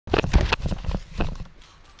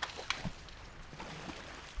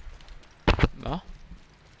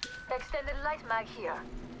Extended light mag here.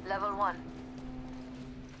 Level 1.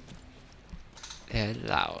 你喺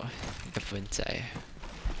鬧日本仔，係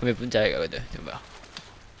咪日本仔嚟㗎？嗰隊做咩啊？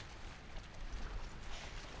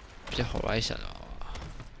即係 Horizon 啊！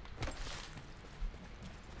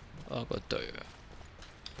啊嗰隊啊，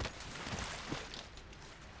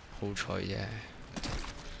好彩啫。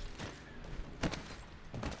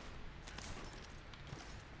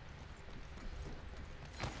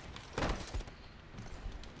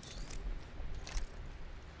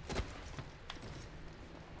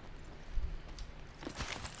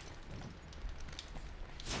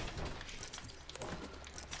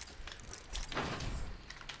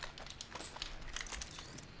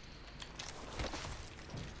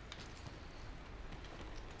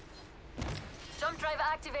Jump drive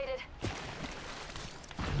activated.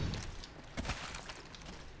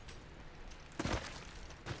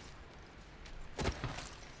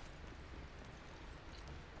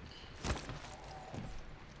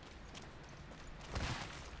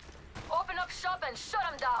 Open up shop and shut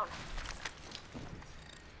them down.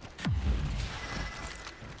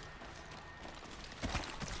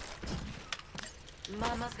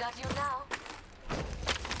 Mama's got you now.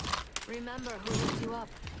 Remember who hooked you up.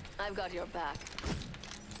 I've got your back.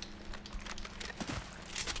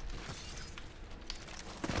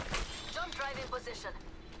 Jump drive in position.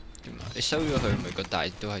 點啊？你收咗佢，咪個大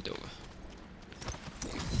都喺度嘅。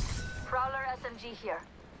Prowler SMG here.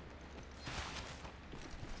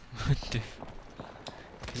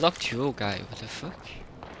 Locked you, guy. What the fuck?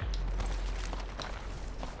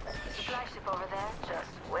 Supply ship over there.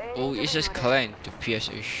 Just wait. Oh, it's just Klein to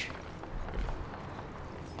PSH.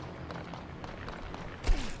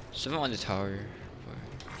 Someone on the tower.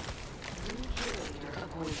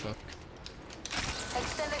 Fuck.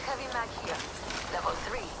 Extended heavy mag here. Level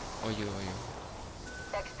 3. Oh, you.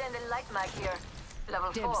 Extended light mag here.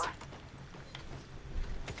 Level Dibs. 4.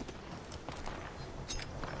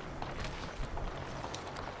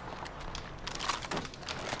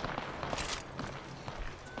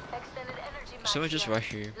 Extended energy mag Someone just here. right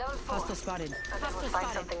here. Level 4. Hostile spotted. And then we'll find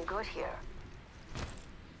something good here.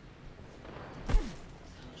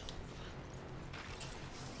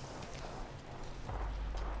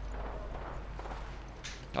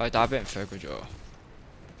 I 打俾人 flag 咗。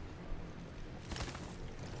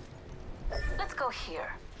Let's go here.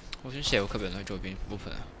 好想射好吸引去左邊部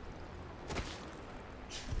分啊！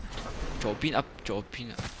左邊 up 左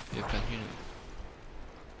邊啊，有近圈啊！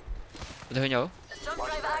我哋向右 Jump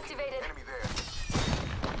drive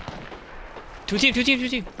activated.，two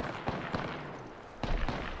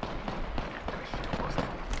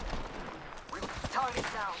team。Target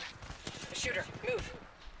down. Shooter, move.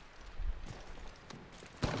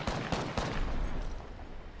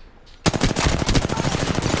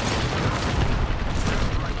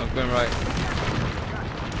 I'm going right。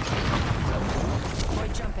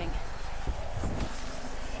 Avoid jumping.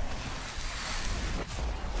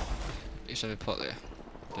 你上面 plot 嚟啊？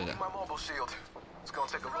對啦。 My mobile shield. It's gonna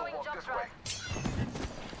take a little Throwing walk jump this way. drive.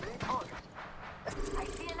 Main target. I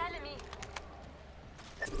see an enemy.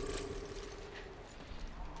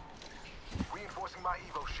 Reinforcing my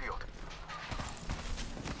Evo shield.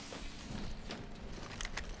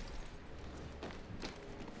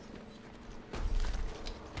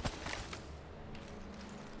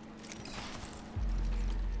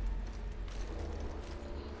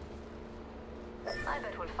 I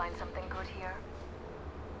bet we'll find something good here.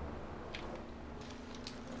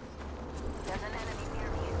 There's an enemy near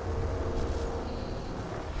me.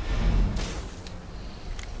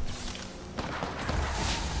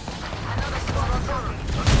 Another squad on top.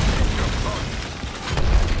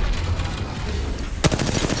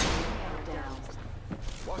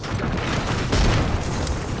 Watch the gun.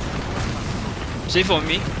 Safe on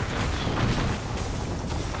me。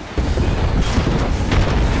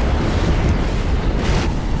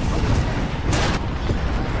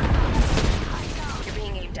 You're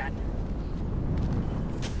being aimed at.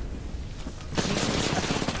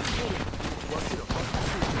 Watch it.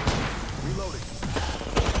 Reloading.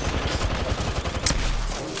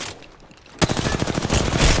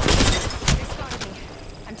 They spotted me.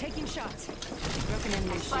 I'm taking shots. Broken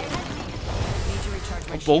enemy By shield. enemy. Need to recharge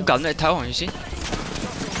我 my 補 shield. 緊，你睇下行住先。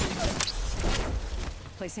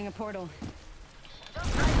 Placing a portal.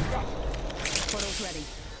 Jump drive set. Portal's ready.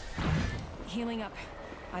 Healing up.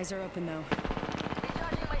 Eyes are open though.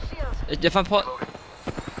 Recharging my shield. 一翻 plot。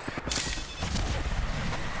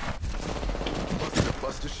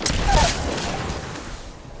 Buster shield.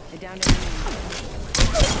 I downed enemy.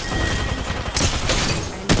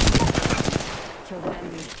 Killed an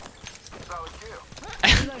enemy. Solid kill.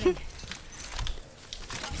 Reloading.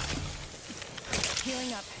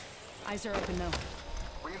 Eyes are open though.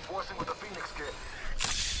 Reinforcing with the Phoenix kit.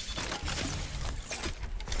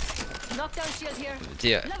 Knockdown shield here.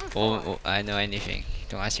 Dear, oh, I know anything.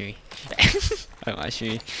 Don't ask me. Don't ask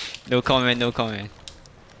me. No comment, no comment.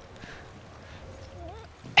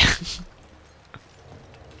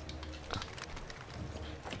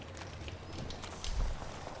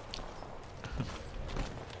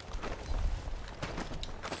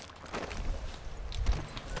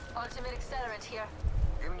 Ultimate accelerant here.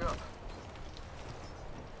 Giving up.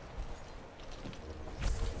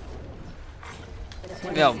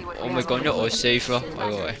咩啊？我咪講咗我 save 咯，我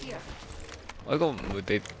個位，我呢個唔會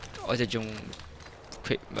俾，我隻中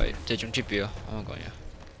crit 咪隻中 chip 咯，啱啱講咗，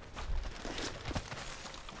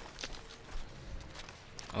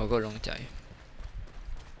我嗰個窿仔。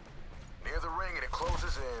 Near the ring and it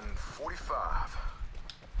closes in 45.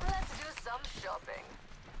 Let's do some shopping.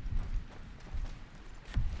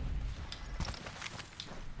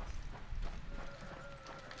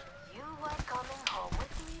 You are coming home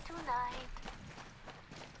with me tonight.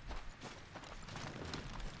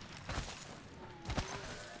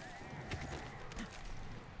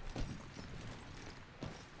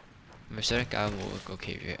咪想搞我個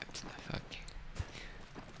KV fuck，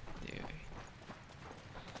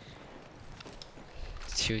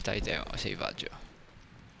 超低正我400咗，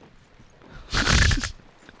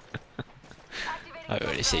係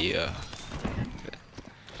喎你死啊！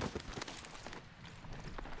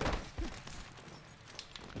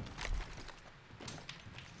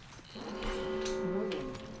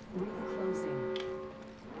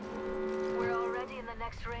 We're already in the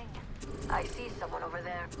next ring. I see someone over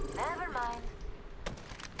there. Never mind.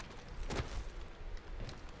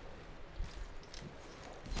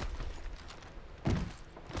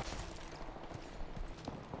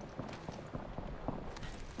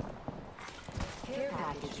 Care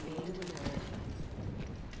package being delivered.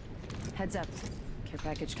 Heads up. Care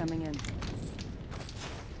package coming in.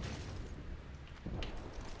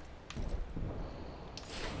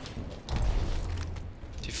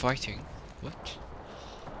 They're fighting. What?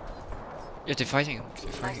 Yeah, they're fighting. They're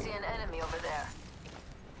I fighting. see an enemy over there.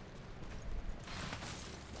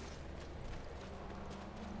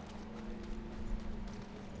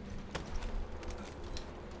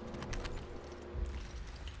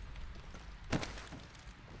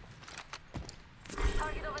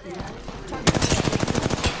 Target over there.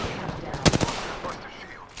 Bust the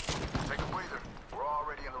shield. Take a breather. We're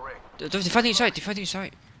already in the ring. They're fighting inside. They're fighting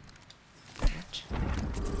inside. What?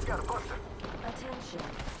 You got a buster. Attention,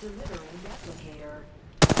 delivering replicator.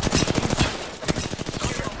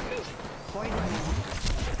 Void running.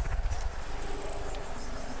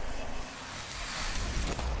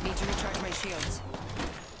 Need to recharge my shields.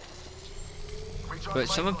 Recharge But my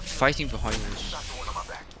someone shield. fighting behind us. Not the one on my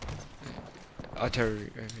back.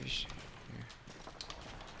 Artillery.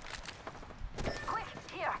 Quick,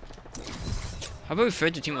 here. How about we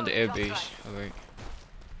thread the team on the air base? Alright.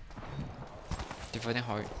 They're fighting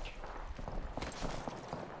hard.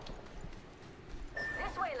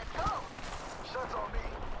 This way, let's go. Shots on me.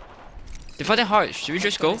 They're fighting hard. Should we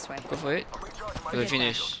just go? This way. Go for it. I'm recharging my We'll shield.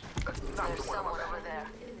 finish. That's not There's the one on someone my over back. there.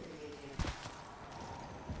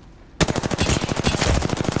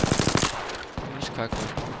 Just crack one.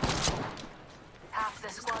 Half the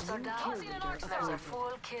squads are down. There's a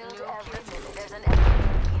full kill every minute. There's an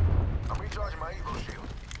I'm recharging my Evo shield.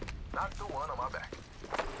 Not the one on my back.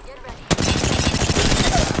 Get ready.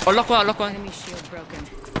 Oh, lock one, lock one. Enemy shield broken.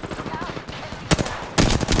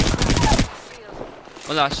 Shield.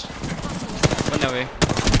 One last. One away.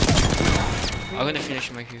 I'm gonna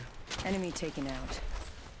finish my queue. Enemy taken out.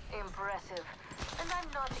 Impressive. And I'm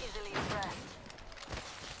not easily impressed.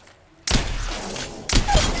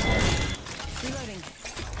 Reloading.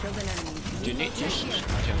 Killed an enemy. Do you need this? You're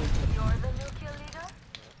the new kill leader?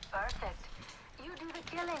 Perfect. You do the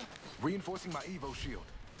killing. Reinforcing my Evo shield.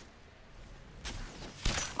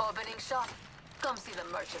 Opening shot. Come see the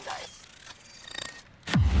merchandise.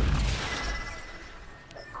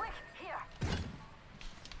 Quick, here.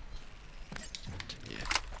 Yeah.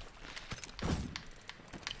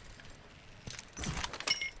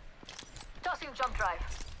 Tossing jump drive.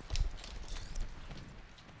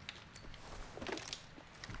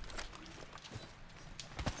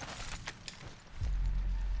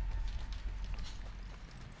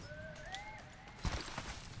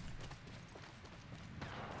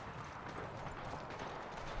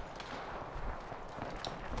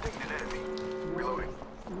 Taking an enemy. Reloading.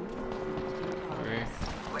 Alright.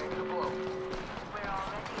 Laying the blow. We're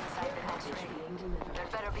already inside the next ring. Being delivered. There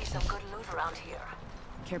better be some good loot around here.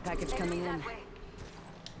 Care package coming in. That way.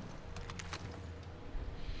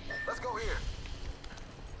 Let's go here.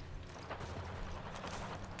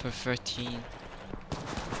 per 13.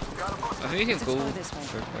 Got a boost. I think we can go explore this way.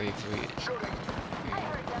 for bravery. Shooting. I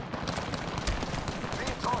heard them.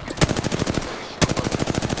 Being targeted.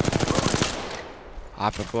 Ah,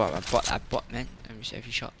 bro, I bought that bot, man. I miss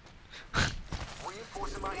every shot.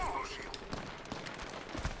 Reinforcing my Evo shield.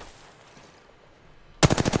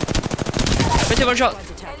 21 shot!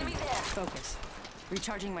 Squad's attacking. Enemy there. Focus.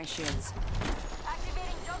 Recharging my shields.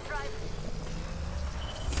 Activating jump drive.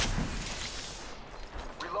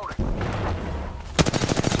 Reloading.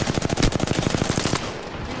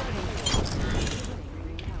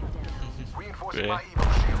 Reinforcing my Evo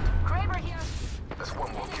shield. Kraber here. That's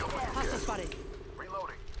one more kill. Hostile spotted.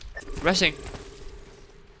 Reloading. Resting.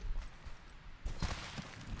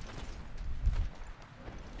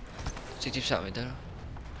直接殺咪得咯。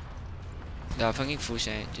嗱，反擊副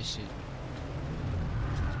射就算。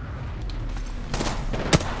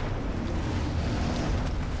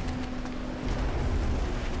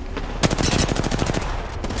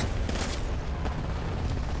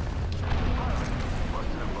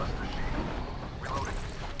Buster shield. Reloading.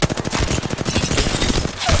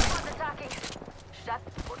 Squad's attacking. Shut.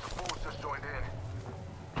 Bunch of fools just joined in.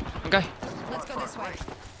 Okay, Let's go this way.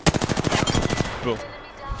 bro. Enemy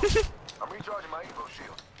down. I'm recharging my Evo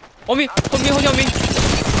shield. On me, on me, on me.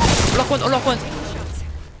 Lock one, lock one. Shots.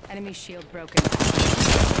 Enemy shield broken.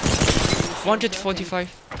 145.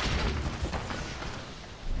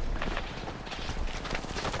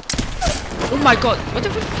 Oh my god, what the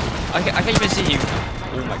fuck? I can't even see him.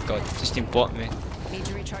 Oh my god, just in bot, man. Need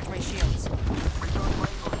to recharge my shields.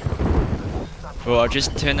 Bro, I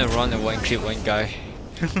just turned around and one clip one guy.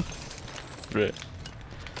 Bro. 30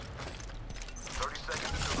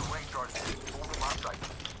 seconds until the range charge is moving my sight.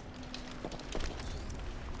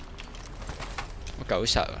 我狗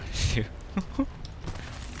殺啊！笑。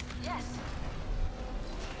 Yes.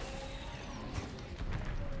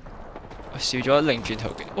 我笑咗擰轉頭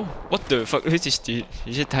嘅。Oh, what the fuck? This is dude.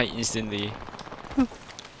 You just died instantly.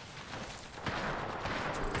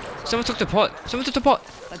 Someone took the pot. Someone took the pot.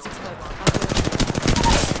 Let's explode.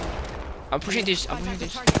 I'm pushing this. I'm pushing Contact the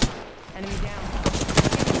this. target. Enemy down.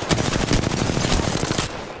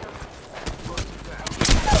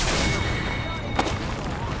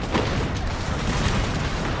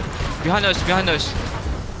 Behind us. Behind us.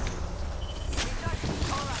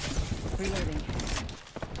 Reloading.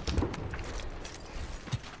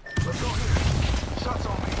 Let's go here. Shots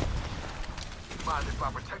on me. Mind if my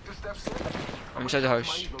protector steps in? I'm inside the house.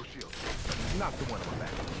 My Evo shield. Knock the one on my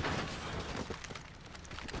back.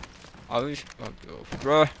 I wish. Oh,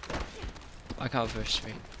 bro. I can't push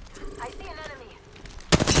me. I see an enemy.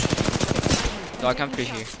 No, I can't push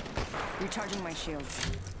you. Recharging my shields.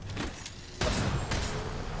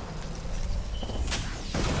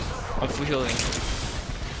 I'm full healing.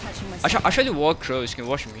 Patching my I try to walk close. Can you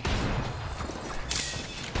watch me?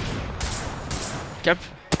 Yep.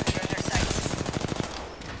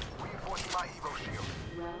 Reinforcing my Evo shield.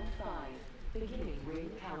 Round 5. Beginning ring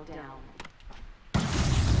countdown.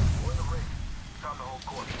 We're in the ring. Time to hold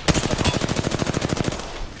court.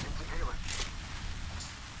 Need some healing.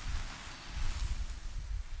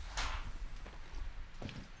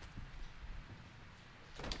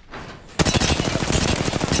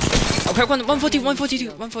 Okay, 140, 142,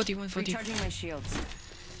 140, 140. Recharging my shields.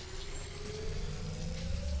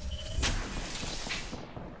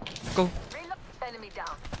 Go. Reload. Enemy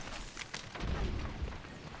down.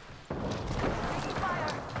 Taking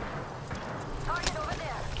fire. Target over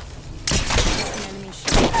there. An enemy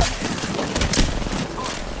shield.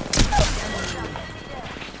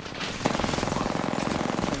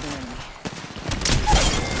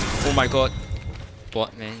 Oh my god.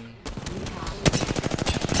 Bot man.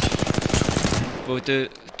 Bro, the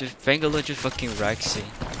Bangalore just fucking wrecks it.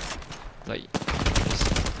 Like.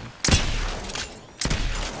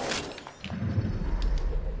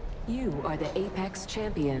 You are the Apex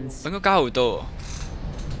champions. 我應該加好多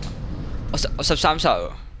喎。我13殺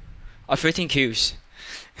喎。我13 kills。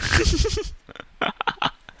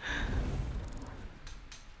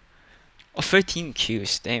我13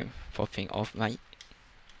 kills, damn, popping off my。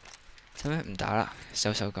使咩唔打啦？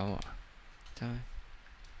手咁喎。得咩？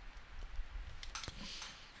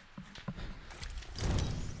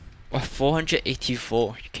哇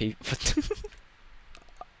484 K，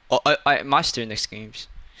 I master next games。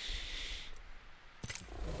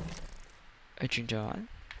轉咗玩，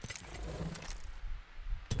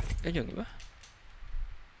一樣嘅咩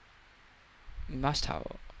 ？master 喎，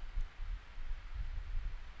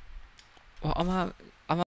哇啱啱